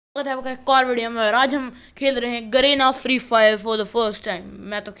एक और वीडियो में। और आज हम खेल रहे हैं Garena free fire for the first time.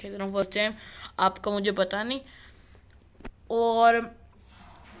 मैं तो खेल रहा हूँ फर्स्ट टाइम, आपका मुझे पता नहीं। और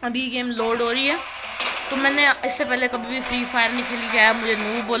अभी गेम लोड हो रही है। तो मैंने इससे पहले कभी भी फ्री फायर नहीं खेली, चाहे मुझे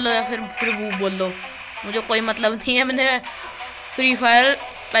नूब बोलो या फिर वो बोल लो, मुझे कोई मतलब नहीं है। मैंने फ्री फायर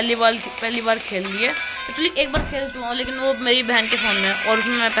पहली बार खेल ली है। एक्चुअली एक बार खेल चुका हूँ, लेकिन वो मेरी बहन के फ़ोन में, और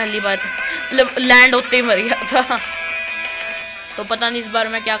उसमें मैं पहली बार मतलब लैंड होते ही मर गया था। तो पता नहीं इस बार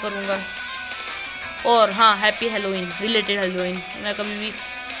मैं क्या करूँगा। और हाँ, हैप्पी हेलोइन, रिलेटेड हेलोइन। मैं कभी भी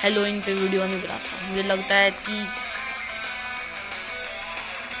हेलोइन पे वीडियो नहीं बनाता। मुझे लगता है कि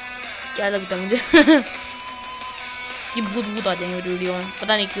क्या लगता है मुझे कि भूत आ जाएंगे मेरी वीडियो में।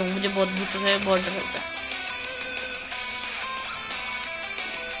 पता नहीं क्यों, मुझे बहुत भूतों से बहुत डर लगता है।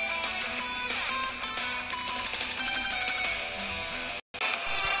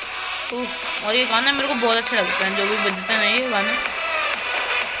 और ये गाना मेरे को बहुत अच्छा लगता है, जो भी बजते हैं ये गाने।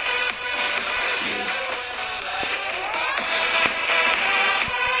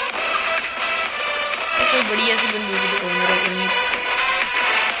 कोई बढ़िया सी बंदूक दो मेरे को। नहीं,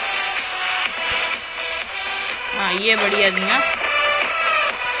 हाँ ये बढ़िया थी। हाँ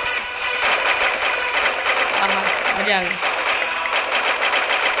मजा आ गया।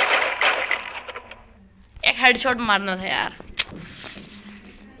 एक हेडशॉट मारना था यार।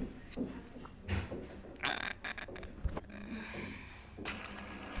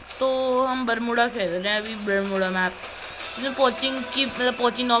 तो हम बरमूडा खेल रहे हैं अभी, बरमूडा मैप। इसमें पोचिंग की मतलब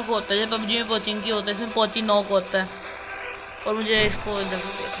पोची नॉक होता है, जैसे पबजी में पोचिंग की होता है, इसमें पोची नॉक होता है। और मुझे इसको इधर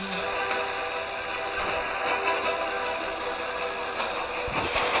से देखना है।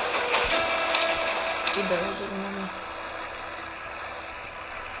 इधर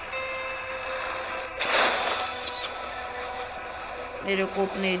मेरे को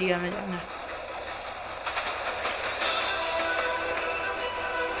अपने एरिया में जाना है।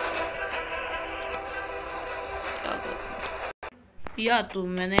 या तो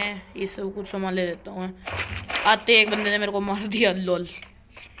मैंने ये सब कुछ सामान ले लेता हूँ। आते एक बंदे ने मेरे को मार दिया, लोल।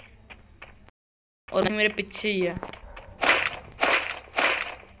 और मेरे पीछे ही है।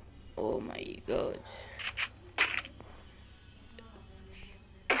 Oh my God,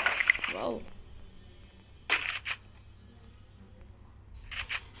 wow.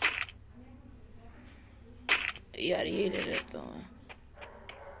 यार ये ले लेता हूँ।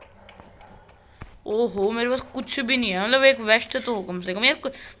 ओहो, मेरे पास कुछ भी नहीं है। मतलब एक वेस्ट तो हो कम से कम यार।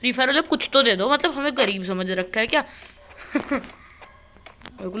 फ्री फायर वाले कुछ तो दे दो, मतलब हमें गरीब समझ रखा है क्या?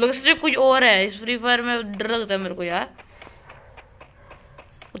 मेरे को लगा सिर्फ कुछ और है इस फ्री फायर में। डर लगता है मेरे को यार।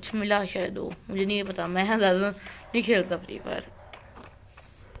 कुछ मिला शायद हो, मुझे नहीं पता। मैं ज़्यादा नहीं खेलता फ्री फायर।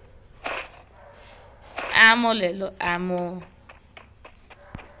 एमो ले लो, एमो।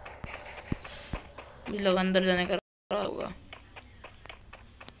 मुझे लगा अंदर जाने का होगा।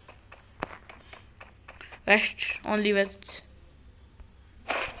 Waste, only waste.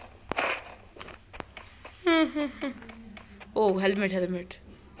 ओ हेलमेट, हेलमेट।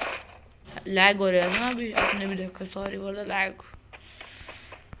 लैग हो रहा है ना अभी, आपने भी देखा। सॉरी वाला लैग।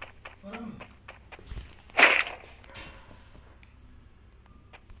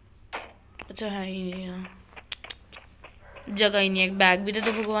 अच्छा है ही नहीं यहाँ, जगह ही नहीं है। एक बैग भी दे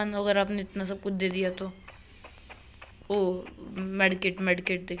दो भगवान, अगर आपने इतना सब कुछ दे दिया तो। ओ मेडिकेट,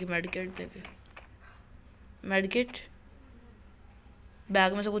 मेडिकेट देखिए, मेडिकेट देखिए, मेडिकेट।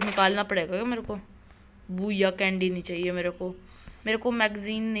 बैग में से कुछ निकालना पड़ेगा क्या मेरे को? बूया कैंडी नहीं चाहिए मेरे को। मेरे को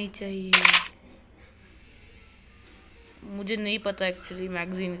मैगजीन नहीं चाहिए। मुझे नहीं पता एक्चुअली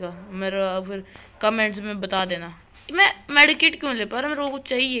मैगजीन का। मेरा फिर कमेंट्स में बता देना। मैं मेडिकेट क्यों ले पा रहा? मेरे को कुछ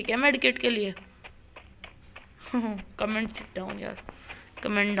चाहिए क्या मेडिकेट के लिए? कमेंट डाउन यार,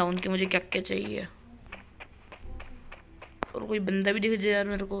 कमेंट डाउन कि मुझे क्या क्या चाहिए। और कोई बंदा भी दिख जाए यार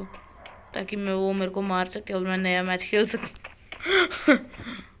मेरे को, ताकि मैं वो मेरे को मार सके और मैं नया मैच खेल सकूं।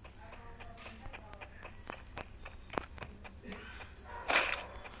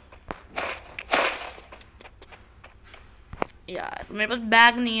 यार मेरे पास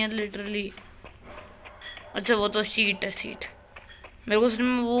बैग नहीं है लिटरली। अच्छा वो तो शीट है, सीट। मेरे को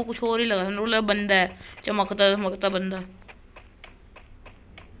उसमें वो कुछ और ही लगा, मेरे को लगा बंदा है, चमकता चमकता बंदा।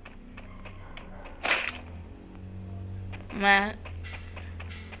 मैं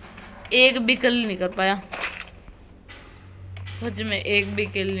एक भी किल नहीं कर पाया, सच में एक भी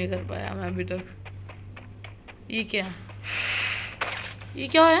किल नहीं कर पाया मैं अभी तक। ये क्या, ये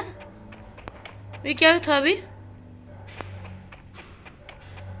क्या है? ये क्या था अभी?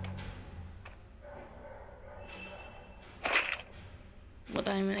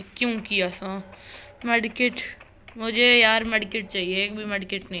 पता नहीं मैंने क्यों किया ऐसा। मेडिकेट, मुझे यार मेडिकेट चाहिए। एक भी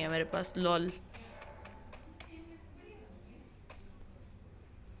मेडिकेट नहीं है मेरे पास, लॉल।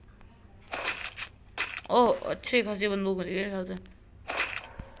 ओह अच्छे खासी बंदूक मिली मेरे ख्याल से।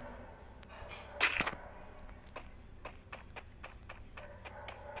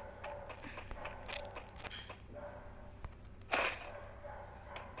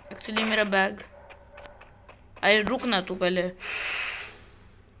 एक्चुअली मेरा बैग, अरे रुक ना तू पहले,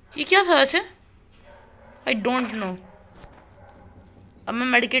 ये क्या था वैसे? I don't know. अब मैं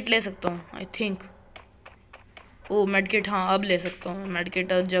मेडिकेट ले सकता हूँ आई थिंक। ओ मेडिकेट, हाँ अब ले सकता हूँ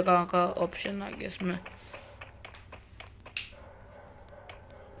मेडिकेट, जगह का ऑप्शन आ गया इसमें।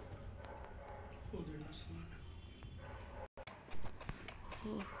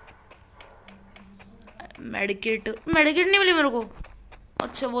 मेडिकेट, मेडिकेट नहीं मिली मेरे को।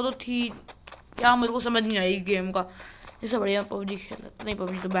 अच्छा वो तो थी क्या, मेरे को समझ नहीं आई गेम का। इससे बढ़िया पबजी खेला, नहीं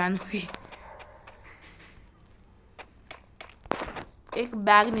पबजी तो बैन होगी। एक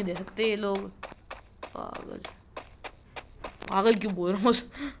बैग नहीं दे सकते ये लोग, पागल। पागल क्यों बोल रहा हूँ,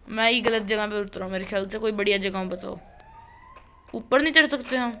 मैं ही गलत जगह पे उतरा हूँ मेरे ख्याल से। कोई बढ़िया जगह बताओ, ऊपर नहीं चढ़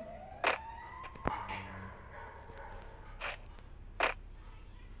सकते हम?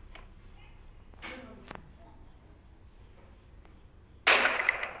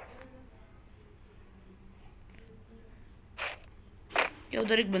 क्या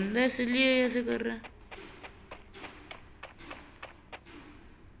उधर एक बंदा है इसलिए ऐसे कर रहे हैं?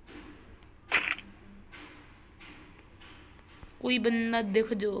 कोई बंदा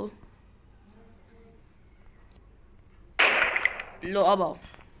दिख जो। लो अब आओ।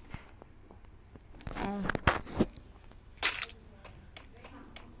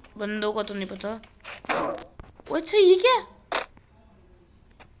 बंदों का तो नहीं पता। अच्छा ये क्या?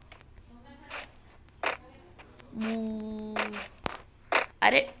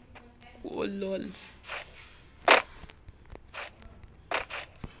 अरे ओ लॉल,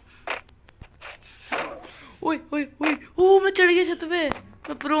 ओए ओए ओए, ओ मैं चढ़ गया छत पे।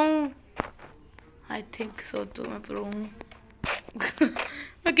 मैं प्रो हूँ आई थिंक सो, तो मैं प्रो हूँ।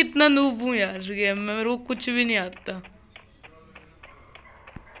 मैं कितना नूब हूँ यार गेम में, मेरे को कुछ भी नहीं आता।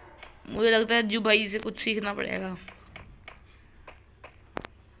 मुझे लगता है जू भाई से कुछ सीखना पड़ेगा।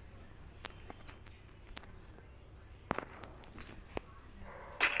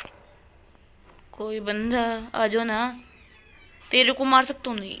 कोई बंदा आ जाओ ना। तेरे को मार सकता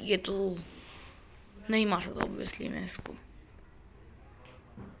हूँ? नहीं ये तो नहीं मार सकता ऑब्वियसली। मैं इसको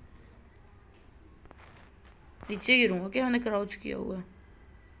नीचे गिरूंगा क्या? मैंने क्राउच किया हुआ है,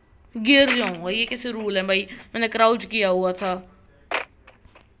 गिर जाऊंगा। ये कैसे रूल है भाई? मैंने क्राउच किया हुआ था।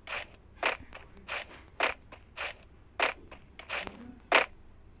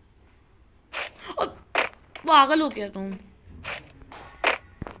 पागल हो गया तुम।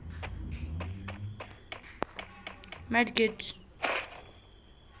 मेडकिट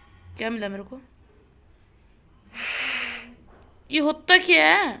क्या मिला मेरे को? ये होता क्या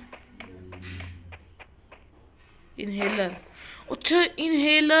है? इनहेलर, अच्छा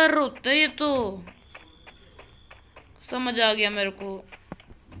इनहेलर होता है ये तो, समझ आ गया मेरे को।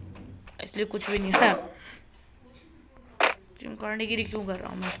 इसलिए कुछ भी नहीं है। जिम करने की क्यों कर रहा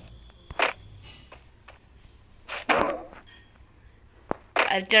हूँ मैं?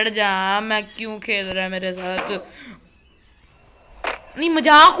 अरे चढ़ जा, मैं क्यों खेल रहा है मेरे साथ? नहीं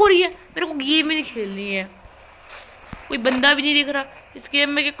मजाक हो रही है, मेरे को गेम ही नहीं खेलनी है। कोई बंदा भी नहीं दिख रहा इस गेम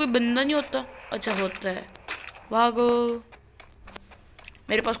में, कि कोई बंदा नहीं होता? अच्छा होता है। भागो,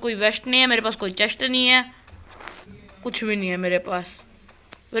 मेरे पास कोई वेस्ट नहीं है, मेरे पास कोई चेस्ट नहीं है, कुछ भी नहीं है मेरे पास,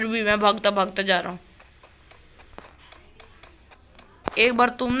 फिर भी मैं भागता भागता जा रहा हूँ। एक बार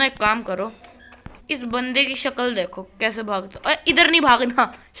तुम ना एक काम करो, इस बंदे की शक्ल देखो कैसे भागता। इधर नहीं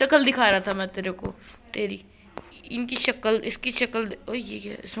भागना, शक्ल दिखा रहा था मैं तेरे को तेरी। इनकी शक्ल, इसकी शक्ल। ओए ये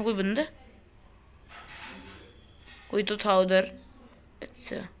क्या, इसमें कोई बंदा? कोई तो था उधर।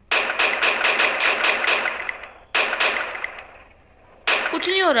 अच्छा कुछ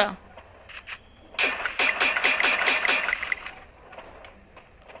नहीं हो रहा।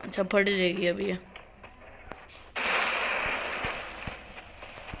 अच्छा फट जाएगी अभी ये।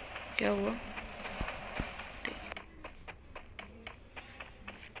 क्या हुआ?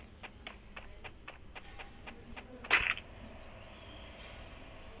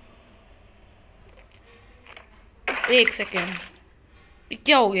 एक सेकेंड,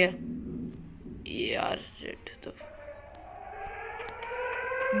 क्या हो गया यार? तो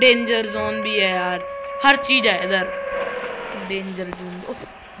डेंजर जोन भी है यार, हर चीज है इधर। डेंजर जोन,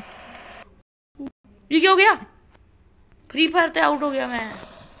 ये क्या हो गया? फ्री फायर से आउट हो गया मैं।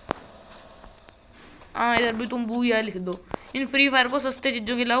 हाँ इधर भी तुम बूया लिख दो। इन फ्री फायर को सस्ते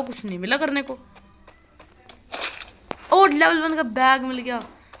चीजों के अलावा कुछ नहीं मिला करने को। ओ लेवल 1 का बैग मिल गया,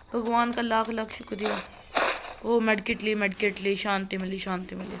 भगवान का लाख लाख शुक्रिया। ओ मेडकिट ली, मेडकिट ली, शांति मिली,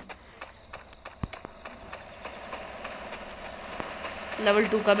 शांति मिली। लेवल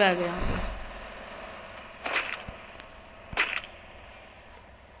 2 का बैग है यहाँ पे।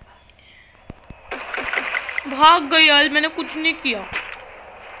 भाग गई यार, मैंने कुछ नहीं किया।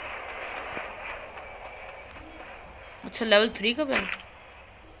 अच्छा लेवल 3 का बैग।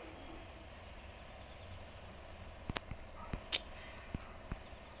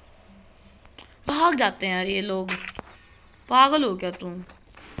 भाग जाते हैं यार ये लोग, पागल हो क्या तुम।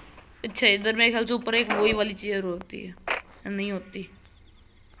 अच्छा इधर मेरे ख्याल से ऊपर एक वही वाली चेयर होती है, नहीं होती।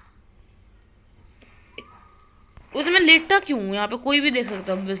 उसमें लेटा क्यों हूँ यहाँ पे, कोई भी देख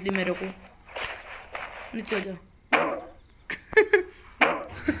सकता है ऑब्वियसली मेरे को। नीचे हो जा।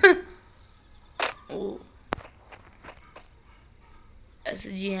 ओ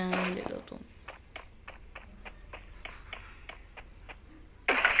ऐसे जी हाँ ले लो तुम।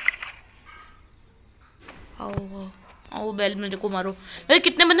 आओ आओ आओ बेल मेरे को मारो। मेरे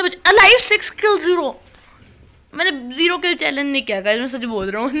कितने बंदे बचे? अलाइव 6 किल 0। मैंने 0 किल चैलेंज नहीं किया गाइस, मैं सच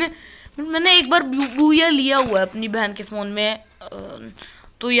बोल रहा हूँ। मैंने एक बार बूया लिया हुआ है अपनी बहन के फ़ोन में,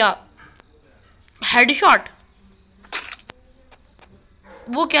 तो या हेडशॉट,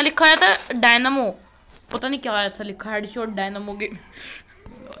 वो क्या लिखा आया था, डायनामो, पता नहीं क्या आया था लिखा, हेडशॉट डायनामो गेम।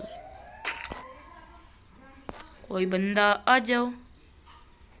 कोई बंदा आ जाओ।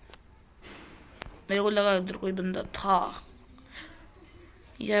 मेरे को लगा उधर कोई बंदा था,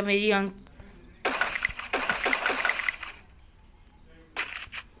 या मेरी आंख।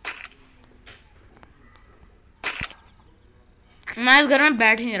 मैं इस घर में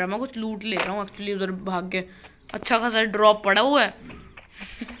बैठ ही नहीं रहा, मैं कुछ लूट ले रहा हूँ एक्चुअली उधर भाग के। अच्छा खासा ड्रॉप पड़ा हुआ है।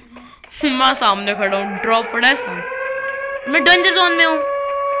 मैं सामने खड़ा हूँ, ड्रॉप पड़ा है सामने। मैं डेंजर जोन में हूँ।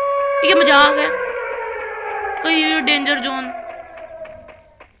 ये मजाक है कोई डेंजर जोन।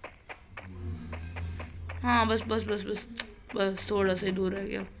 हाँ बस बस बस बस बस थोड़ा सा ही दूर रह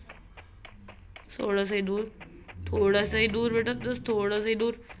गया, थोड़ा सा ही दूर, थोड़ा सा ही दूर बेटा, बस थोड़ा सा ही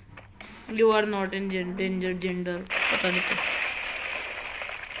दूर। You are not in danger gender, पता नहीं क्या।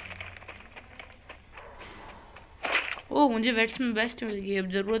 ओह मुझे वेस्ट मिल गई, अब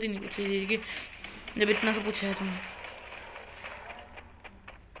ज़रूरत ही नहीं कुछ चीज़ की, जब इतना सब कुछ है तुम्हें।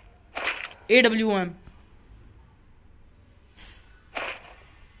 AWM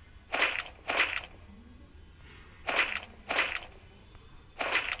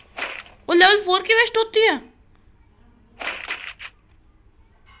वो लेवल 4 की वेस्ट होती है।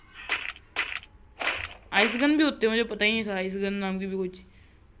 आइस गन भी होते हैं, मुझे पता ही नहीं था आइस गन नाम की भी कोई चीज।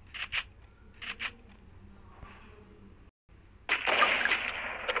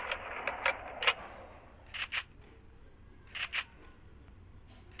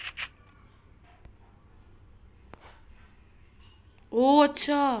 ओह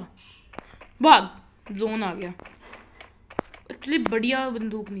अच्छा, भाग, जोन आ गया। एक्चुअली बढ़िया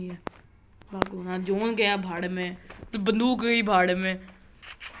बंदूक नहीं है, भागो ना। जोन गया भाड़ में तो बंदूक गई भाड़ में।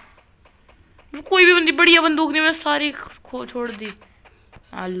 कोई भी बंदी बढ़िया बंदूक नहीं, मैं सारी खो छोड़ दी।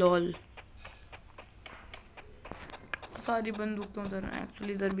 लॉल, सारी बंदूकें उधर हैं,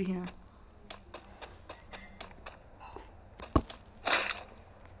 एक्चुअली इधर भी हैं।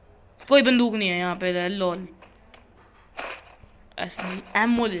 कोई बंदूक नहीं है यहाँ पे, लॉल। ऐसे नहीं,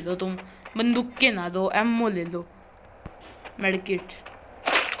 एमओ ले लो तुम, बंदूक के ना दो, एमओ ले लो, मेडिकेट।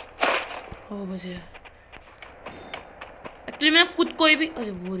 ओ बचे एक्चुअली मैं खुद कोई भी,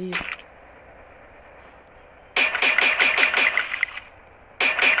 अरे वो रही है।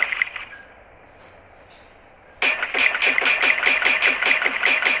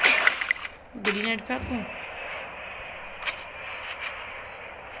 ग्रेनेड फेंकूं?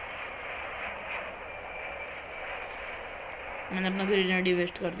 मैंने अपना ग्रेनेड ही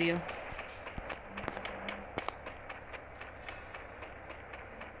वेस्ट कर दिया।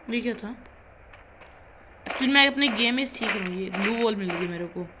 ये क्या था? एक्चुअली मैं अपनी गेम ही सीख रहा हूँ। ये ब्लू वॉल मिल गई मेरे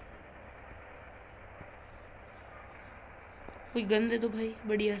को। कोई गन दे दो भाई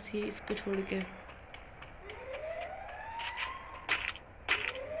बढ़िया सी, इसको छोड़ के।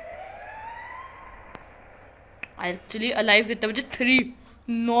 एक्चुअली अलाइव कितने बजे? 3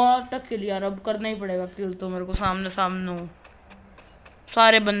 9 तक के लिए यार, अब करना ही पड़ेगा किल तो मेरे को। सामने सामने हो,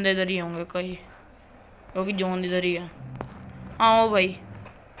 सारे बंदे इधर ही होंगे कहीं, क्योंकि जोन इधर ही है। आओ भाई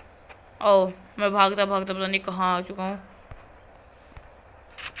आओ, मैं भागता भागता पता नहीं कहाँ आ चुका हूँ।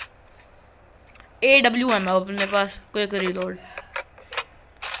 AWM है अपने पास, कोई कर रिलोड।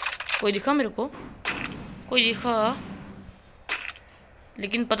 कोई दिखा मेरे को? कोई दिखा,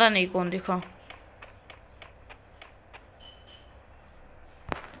 लेकिन पता नहीं कौन दिखा।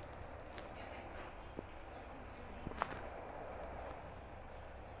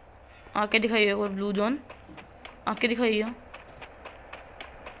 आके दिखाइए कोई ब्लू जोन, आके दिखाइए।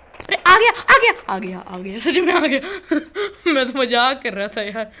 अरे आ गया आ गया आ गया आ गया, सच में आ गया। मैं तो मजाक कर रहा था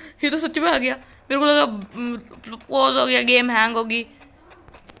यार, ये तो सच में आ गया। मेरे को लगा पॉज हो गया, गेम हैंग होगी।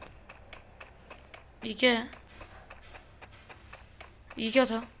 ये क्या है? ये क्या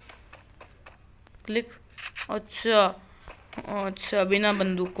था? क्लिक। अच्छा अच्छा, बिना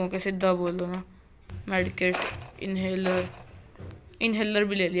बंदूकों के सीधा बोलो ना। मेडिकेट, इनहेलर, इनहेलर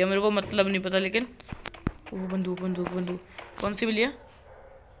भी ले लिया, मेरे को मतलब नहीं पता, लेकिन वो बंदूक बंदूक बंदूक कौन सी भी लिया?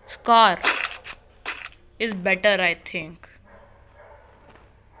 Scar is better I think.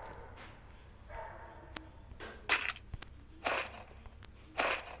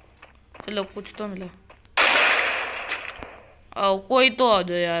 चलो कुछ तो मिला। आओ कोई तो आ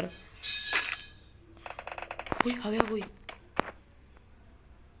जाओ यार। कोई आ गया, कोई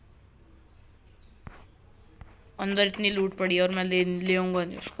अंदर इतनी लूट पड़ी है और मैं ले आऊंगा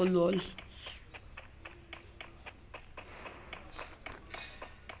नहीं उसको। लोल।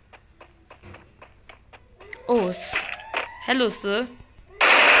 Oh hello sir.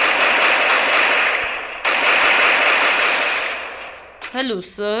 Hello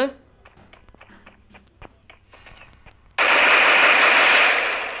sir.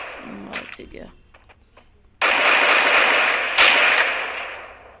 ठीक है।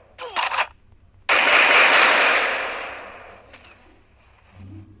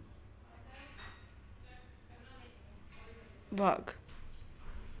 भाग।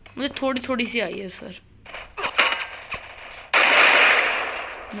 मुझे थोड़ी थोड़ी सी आई है sir.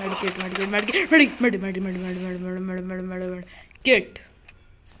 Medkit medkit medkit medkit medkit kit.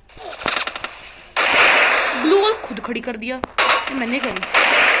 Blue wall खुद खड़ी कर दिया, मैंने करी।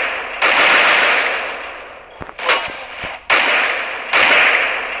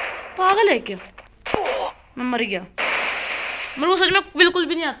 पागल है क्या? मैं मर गया। मेरे को सच में बिल्कुल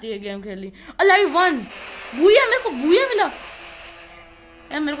भी नहीं आती है गेम खेलनी। अलाइव 1 बूया, मेरे को बूया मिला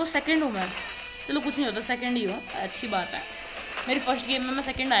यार। मेरे को सेकंड हूँ मैं। चलो कुछ नहीं होता, सेकंड ही हूँ, अच्छी बात है। मेरी फर्स्ट गेम में मैं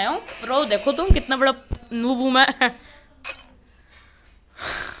सेकंड आया हूँ। प्रो देखो तुम कितना बड़ा नूब हूँ मैं।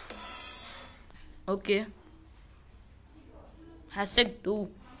 Okay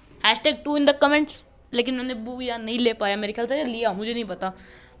 #2 in the comments. लेकिन मैंने बूया नहीं ले पाया, मेरे ख्याल से लिया, मुझे नहीं पता।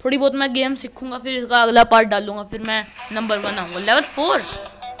 थोड़ी बहुत मैं गेम सीखूंगा, फिर इसका अगला पार्ट डालूंगा, फिर मैं नंबर 1 आऊंगा। लेवल 4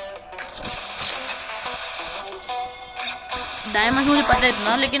 डायमंड मुझे पता है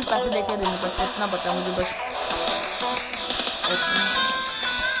इतना, लेकिन पैसे देके देने पड़ते, इतना पता मुझे बस।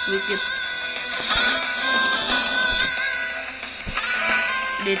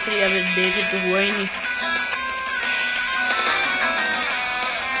 डे 3 अभी डे 3 तो हुआ ही नहीं।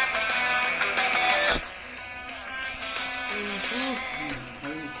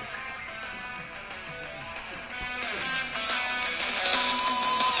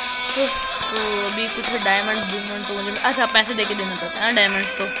 तो अभी कुछ डायमंड बूमन तो मुझे अच्छा पैसे देके देना पड़ता है ना डायमंड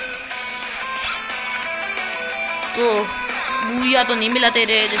तो बूया तो नहीं मिला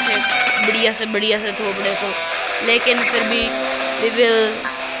तेरे जैसे बढ़िया से थोपड़े को, लेकिन फिर भी we will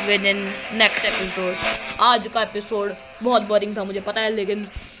win in next episode. आज का एपिसोड बहुत बोरिंग था मुझे पता है, लेकिन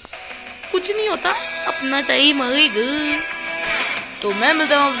कुछ नहीं होता, अपना टाइम आएगा। तो मैं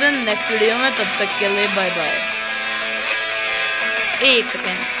मिलता हूँ आपसे नेक्स्ट वीडियो में, तब तक के लिए बाय बाय। एक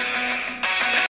सेकेंड।